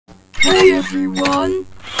Hey everyone!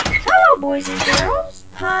 Hello, boys and girls.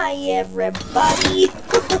 Hi, everybody.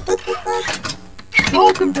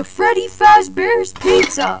 Welcome to Freddy Fazbear's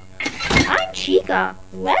Pizza. I'm Chica.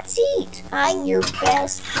 Let's eat. I'm your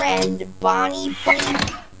best friend, Bonnie.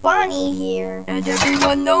 Bonnie here. And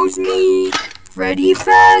everyone knows me, Freddy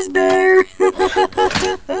Fazbear.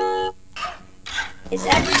 Is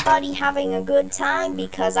everybody having a good time?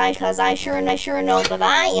 Because I sure know that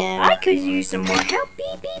I am. I could use some more help.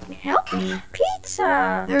 Beep beep. Help me.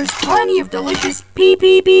 Pizza. There's plenty of delicious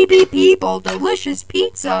people, delicious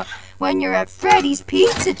pizza when you're at Freddy's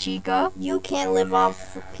Pizza, Chica. You can't live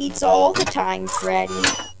off pizza all the time, Freddy.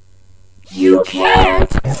 You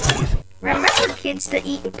can't. Remember, kids, to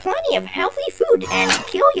eat plenty of healthy food and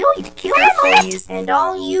kill fleas. And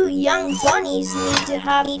all you young bunnies need to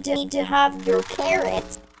have your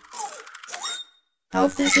carrots.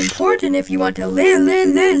 Health is important if you want to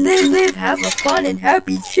live, have a fun and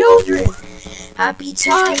happy children. Happy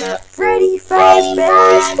time at Freddy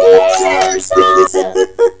Fazbear's Pizza.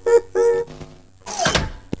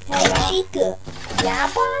 Hey, Chica. Yeah,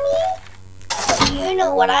 Bonnie? You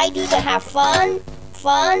know what I do to have fun?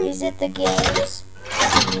 Is it the games?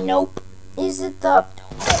 Nope. Is it the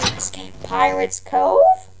Pirates Cove?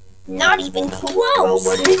 Not even close. Well,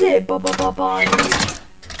 what is it, Bonnie?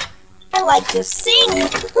 I like to sing.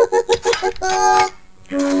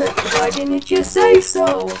 Why didn't you say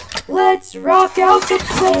so? Let's rock out the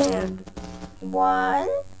band. 1,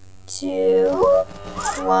 2,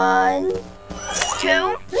 1,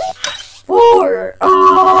 2, 4.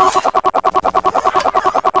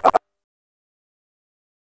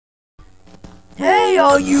 Hey,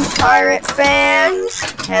 all you pirate fans!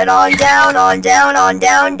 Head on down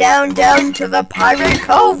to the Pirate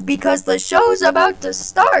Cove because the show's about to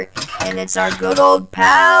start, and it's our good old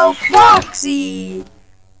pal Foxy.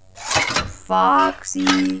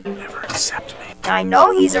 Foxy. Never accept me. I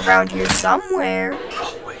know he's around here somewhere.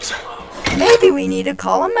 Always alone. Maybe we need to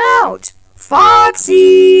call him out.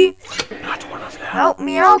 Foxy! Not one of them. Help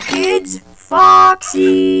me out, kids.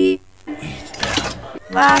 Foxy!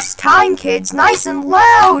 Last time, kids, nice and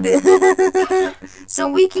loud, so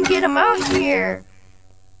we can get him out here.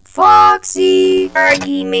 Foxy!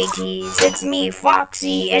 Argy mateys, it's me,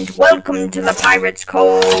 Foxy, and welcome to the Pirates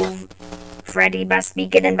Cove. Freddy best be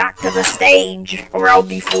getting back to the stage, or I'll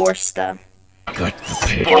be forced to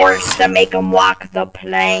make him walk the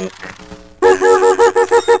plank.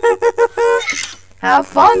 Have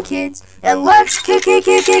fun, kids, and let's kill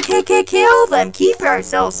them. Keep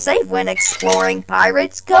ourselves safe when exploring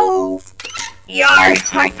Pirates Cove. Yar!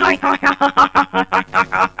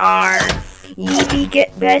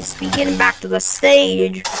 Best be getting back to the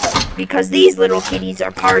stage, because these little kitties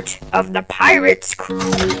are part of the Pirates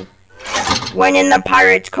crew. When in the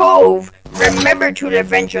Pirates Cove, remember to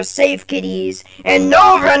adventure safe, kitties, and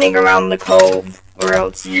no running around the cove, or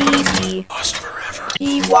else ye be Lost forever.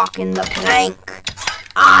 ye walking the plank.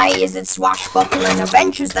 Aye, is it swashbuckling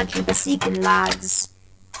adventures that you be seeking, lads?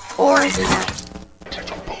 Or is it that?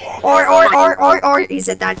 Or is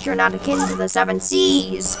it that you're not akin to the 7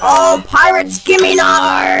 seas? Oh, pirates, gimme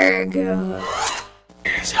narg!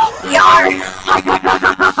 Yar!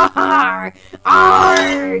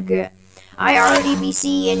 Arg! I already be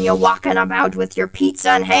seeing you walking about with your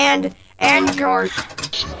pizza in hand and your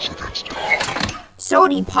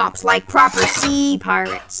sody pops like proper sea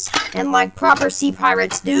pirates. And like proper sea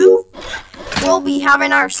pirates do, we'll be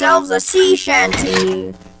having ourselves a sea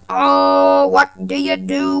shanty. Oh, what do you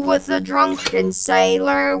do with a drunken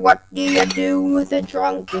sailor? What do you do with a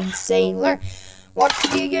drunken sailor? What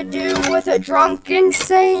do you do with a drunken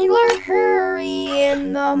sailor? Hurry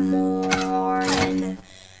in the morning.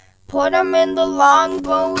 Put him in the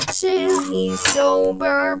longboat till he's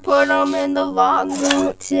sober. Put him in the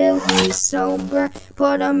longboat till he's sober.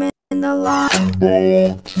 Put him in the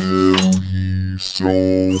longboat till he's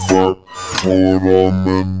sober. Put him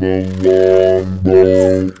in the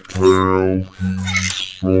longboat till he's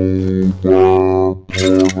sober.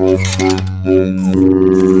 Put him in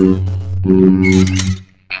the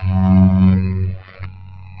longboat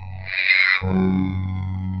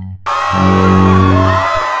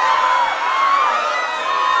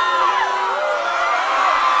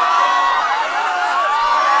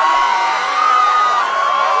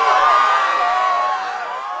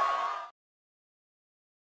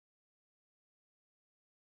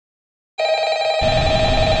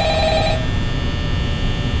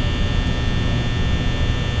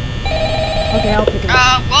Okay, I'll pick it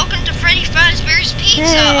up. Welcome to Freddy Fazbear's Pizza.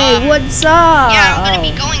 Hey, what's up? Yeah, I'm gonna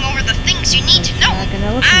be going over the things you need to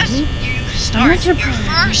know as you start your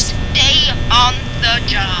first day on the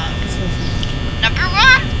job. Number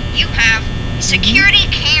 1, you have security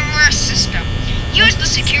camera system. Use the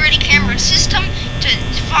security camera system to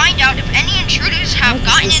find out if any intruders have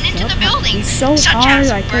gotten into the building, such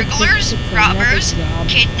as burglars, robbers,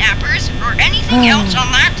 kidnappers, or anything else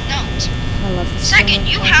on that note. Second,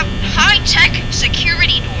 you have high-tech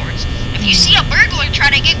security doors. If you see a burglar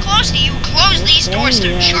try to get close to you, close these doors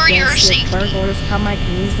to ensure your safety. Burglars come, I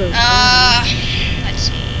can use those.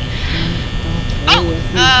 Let's see.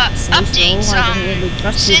 Updates.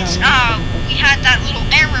 Since we had that little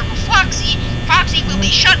error with Foxy will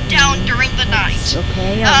be shut down during the night.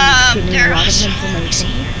 Okay, They're also, let me see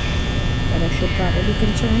here.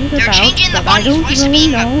 They're changing the bunny's voice to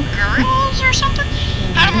being girls or something?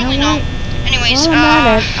 I don't really know. Anyways, so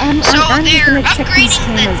they're upgrading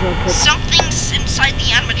something inside the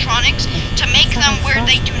animatronics to make them where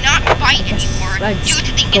they do not bite anymore due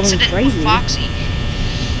to the incident with Foxy.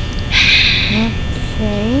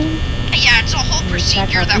 Okay. Yeah, it's a whole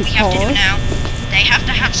procedure that we have to do now. They have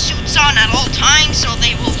to have suits on at all times, so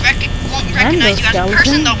they won't recognize you as a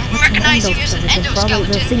person. They'll recognize you as an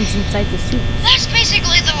endoskeleton. That's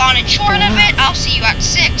basically the long and short of it. I'll see you at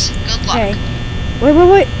 6. Good luck. Okay.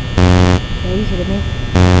 Wait. Are you kidding me?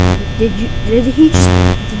 Did you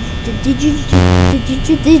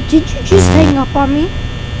just hang up on me?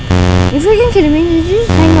 You freaking kidding me? Did you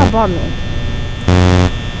just hang up on me?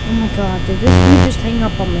 Oh my god, did this dude just hang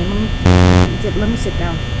up on me? Let me sit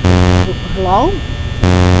down. Hello?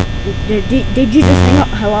 Did you just hang up?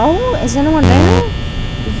 Hello? Is anyone there?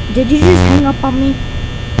 Did you just hang up on me?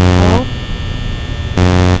 Hello?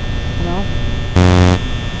 Hello?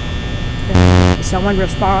 Did someone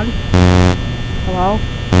respond? Hello?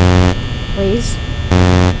 Please?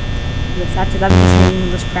 If that's it, I'm just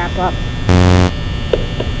hanging this crap up.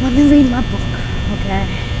 Let me read my book, okay?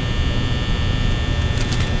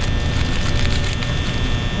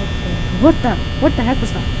 What the heck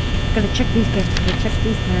was that? Gotta check these cans. Check.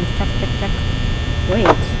 Wait.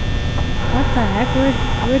 What the heck?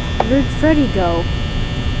 Where'd Freddy go?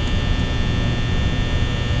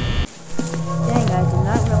 Dang, I did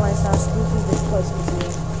not realize how spooky this place could be.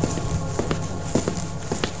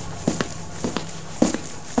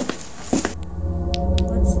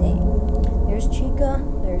 Let's see. There's Chica,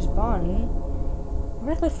 there's Bonnie.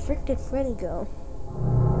 Where the frick did Freddy go?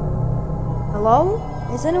 Hello?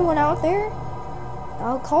 Is anyone out there?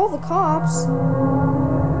 I'll call the cops.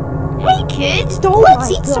 Hey kids, let's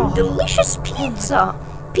eat some delicious pizza.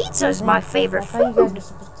 Pizza's my favorite food. You guys are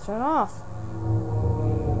supposed to turn off.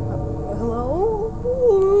 Hello?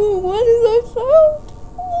 What is that sound?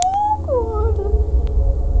 Oh god.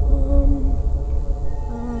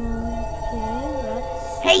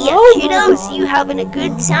 Hey kiddos, you having a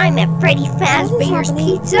good time at Freddy Fazbear's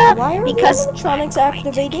Pizza? Because animatronics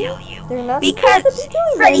activating? Because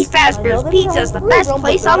Freddy Fazbear's Pizza is the best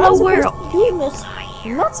place on the world.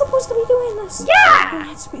 You're not supposed to be doing this. Yeah! You're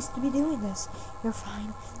not supposed to be doing this. You're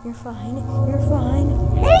fine.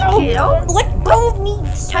 Hey kiddo, let go of me.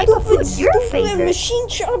 What type of food's your favorite? Machine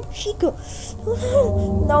shop Chica.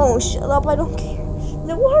 No, shut up, I don't care.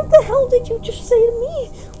 Now what the hell did you just say to me?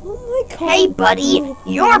 Oh my god. Hey buddy,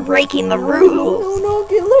 you're breaking the rules. No,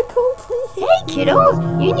 let go, please. Hey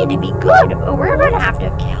kiddo, you need to be good or we're gonna have to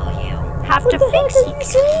kill you. Have to fix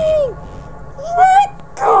you. Let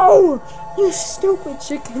go! You stupid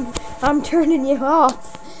chicken. I'm turning you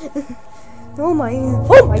off. Oh my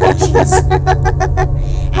god, jeez.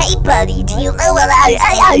 Hey buddy, do you know what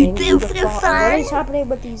I do for fun? What is happening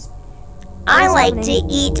with these? I like to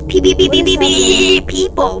eat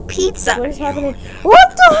people pizza. What is happening?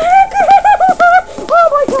 What the heck? Oh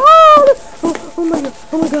my god!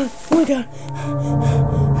 Oh my god.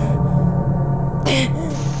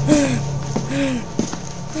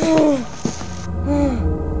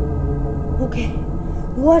 Okay,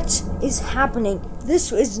 what is happening?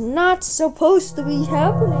 This is not supposed to be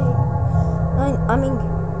happening. I mean,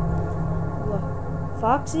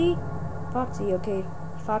 Foxy, okay.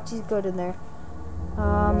 Foxy's good in there.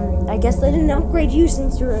 I guess they didn't upgrade you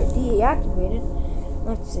since you're deactivated.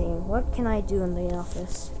 Let's see, what can I do in the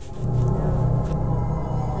office?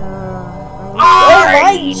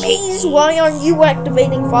 Why aren't you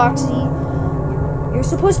activating Foxy? You're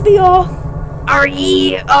supposed to be all. Are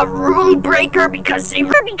ye a rule breaker? Because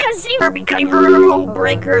rule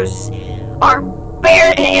breakers are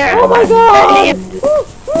banned. Oh my god!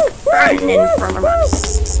 Burning from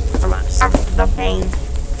us. The pain.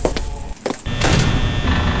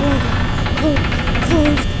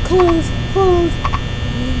 Close.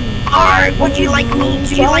 Arg, would you like me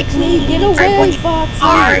to? Get away, Foxy.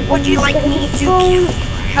 Would you like me to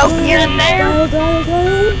help you in there?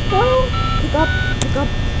 Dial.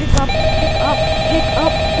 Pick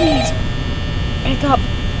up, please. Pick up.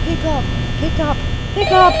 Pick up. Pick up.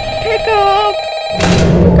 Pick up. Pick up.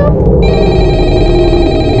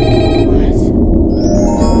 What?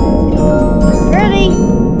 Freddy!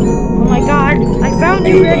 Oh my god, I found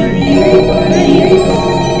you, Freddy! Freddy!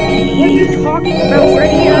 What are you talking about,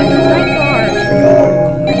 Freddy? I'm the night guard!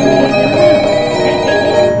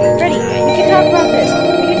 Hey, Freddy, we can talk about this!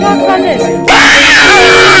 We can talk about this!